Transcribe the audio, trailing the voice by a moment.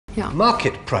Ja.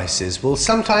 Market prices will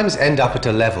sometimes end up at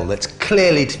a level that's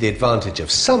clearly to the advantage of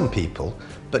some people,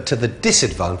 but to the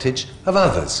disadvantage of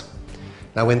others.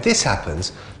 Now, when this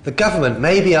happens, the government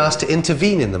may be asked to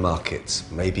intervene in the markets,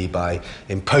 maybe by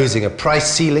imposing a price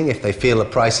ceiling if they feel a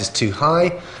price is too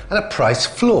high, and a price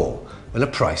floor when a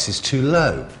price is too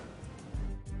low.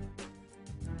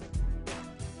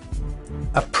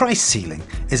 A price ceiling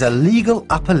is a legal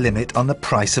upper limit on the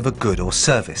price of a good or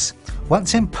service.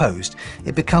 Once imposed,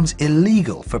 it becomes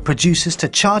illegal for producers to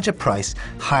charge a price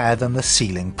higher than the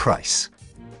ceiling price.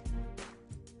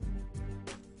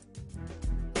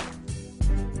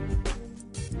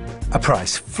 A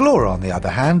price floor, on the other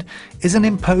hand, is an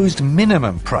imposed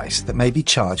minimum price that may be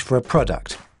charged for a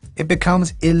product. It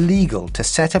becomes illegal to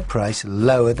set a price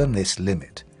lower than this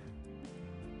limit.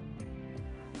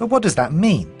 But what does that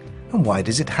mean, and why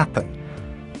does it happen?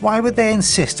 Why would they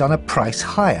insist on a price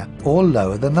higher or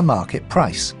lower than the market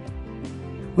price?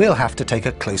 We'll have to take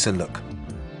a closer look.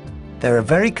 There are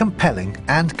very compelling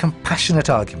and compassionate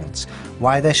arguments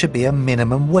why there should be a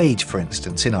minimum wage, for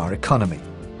instance, in our economy.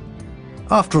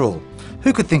 After all,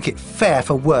 who could think it fair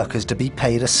for workers to be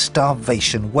paid a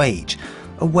starvation wage,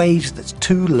 a wage that's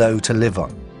too low to live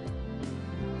on?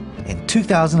 In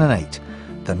 2008,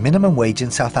 the minimum wage in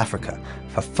South Africa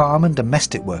for farm and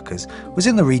domestic workers was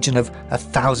in the region of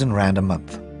R1,000 a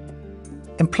month.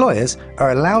 Employers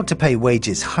are allowed to pay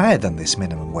wages higher than this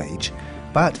minimum wage,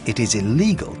 but it is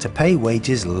illegal to pay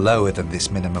wages lower than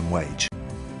this minimum wage.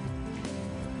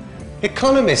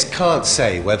 Economists can't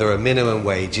say whether a minimum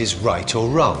wage is right or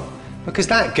wrong, because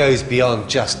that goes beyond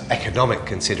just economic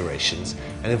considerations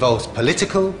and involves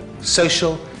political,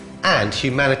 social, and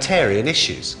humanitarian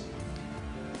issues.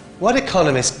 What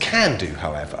economists can do,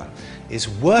 however, is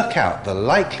work out the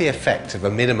likely effect of a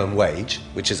minimum wage,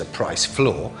 which is a price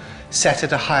floor, set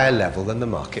at a higher level than the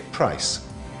market price.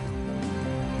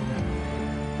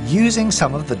 Using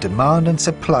some of the demand and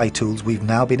supply tools we've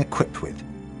now been equipped with,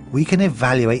 we can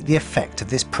evaluate the effect of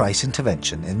this price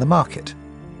intervention in the market.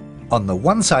 On the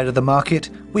one side of the market,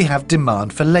 we have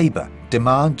demand for labour,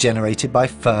 demand generated by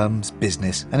firms,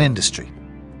 business and industry.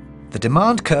 The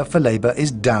demand curve for labour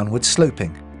is downward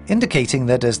sloping, indicating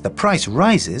that as the price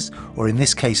rises, or in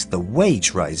this case the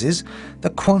wage rises, the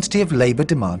quantity of labour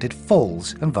demanded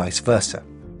falls and vice versa.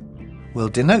 We'll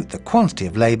denote the quantity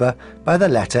of labour by the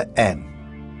letter N.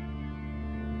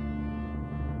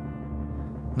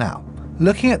 Now,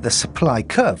 looking at the supply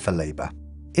curve for labour,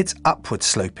 it's upward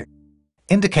sloping,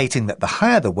 indicating that the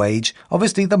higher the wage,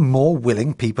 obviously the more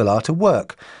willing people are to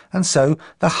work, and so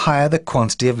the higher the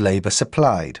quantity of labour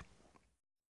supplied.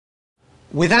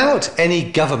 Without any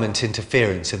government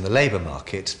interference in the labour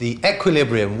market, the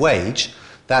equilibrium wage,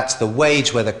 that's the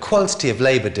wage where the quantity of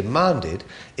labour demanded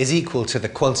is equal to the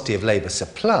quantity of labour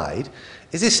supplied,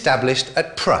 is established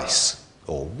at price,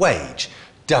 or wage,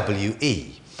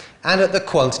 WE, and at the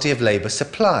quantity of labour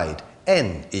supplied,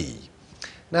 NE.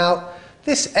 Now,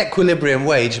 this equilibrium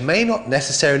wage may not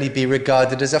necessarily be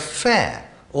regarded as a fair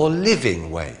or living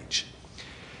wage.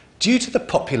 Due to the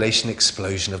population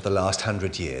explosion of the last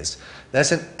 100 years,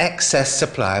 there's an excess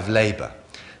supply of labour.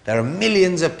 There are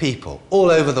millions of people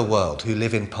all over the world who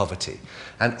live in poverty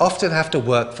and often have to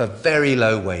work for very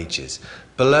low wages,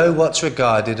 below what's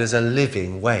regarded as a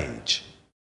living wage.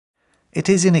 It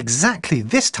is in exactly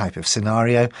this type of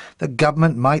scenario that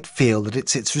government might feel that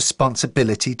it's its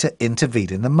responsibility to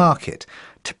intervene in the market,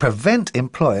 to prevent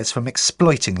employers from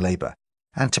exploiting labour,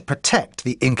 and to protect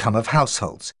the income of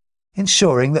households,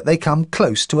 ensuring that they come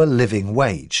close to a living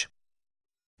wage.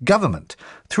 Government,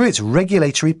 through its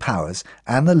regulatory powers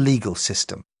and the legal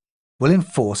system, will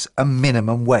enforce a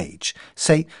minimum wage,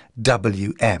 say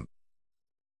WM.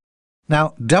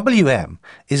 Now, WM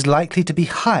is likely to be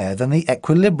higher than the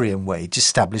equilibrium wage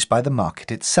established by the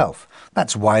market itself.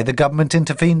 That's why the government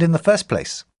intervened in the first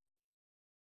place.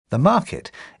 The market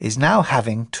is now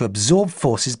having to absorb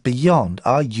forces beyond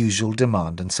our usual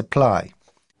demand and supply.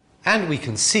 And we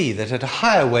can see that at a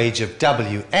higher wage of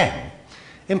WM,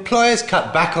 employers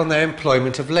cut back on their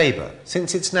employment of labour,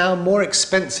 since it's now more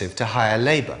expensive to hire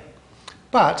labour.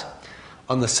 But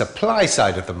on the supply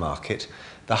side of the market,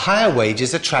 the higher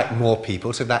wages attract more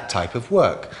people to that type of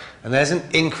work, and there's an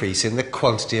increase in the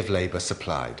quantity of labour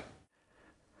supplied.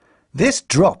 This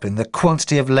drop in the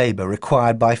quantity of labour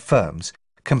required by firms,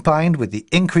 combined with the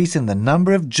increase in the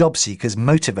number of job seekers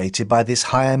motivated by this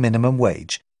higher minimum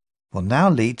wage, will now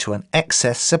lead to an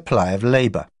excess supply of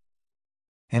labour.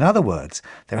 In other words,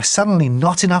 there are suddenly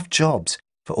not enough jobs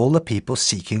for all the people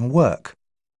seeking work.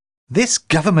 This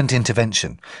government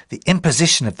intervention, the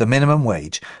imposition of the minimum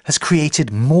wage, has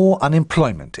created more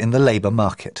unemployment in the labour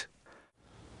market.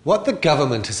 What the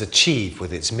government has achieved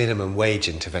with its minimum wage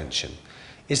intervention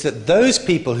is that those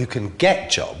people who can get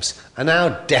jobs are now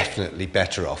definitely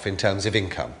better off in terms of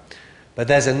income. But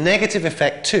there's a negative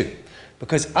effect too,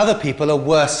 because other people are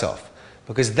worse off,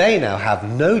 because they now have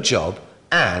no job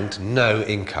and no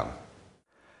income.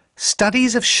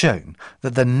 Studies have shown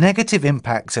that the negative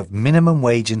impacts of minimum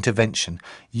wage intervention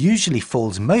usually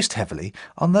falls most heavily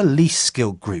on the least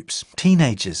skilled groups,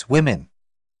 teenagers, women.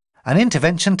 An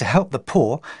intervention to help the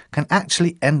poor can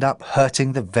actually end up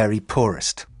hurting the very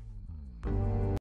poorest.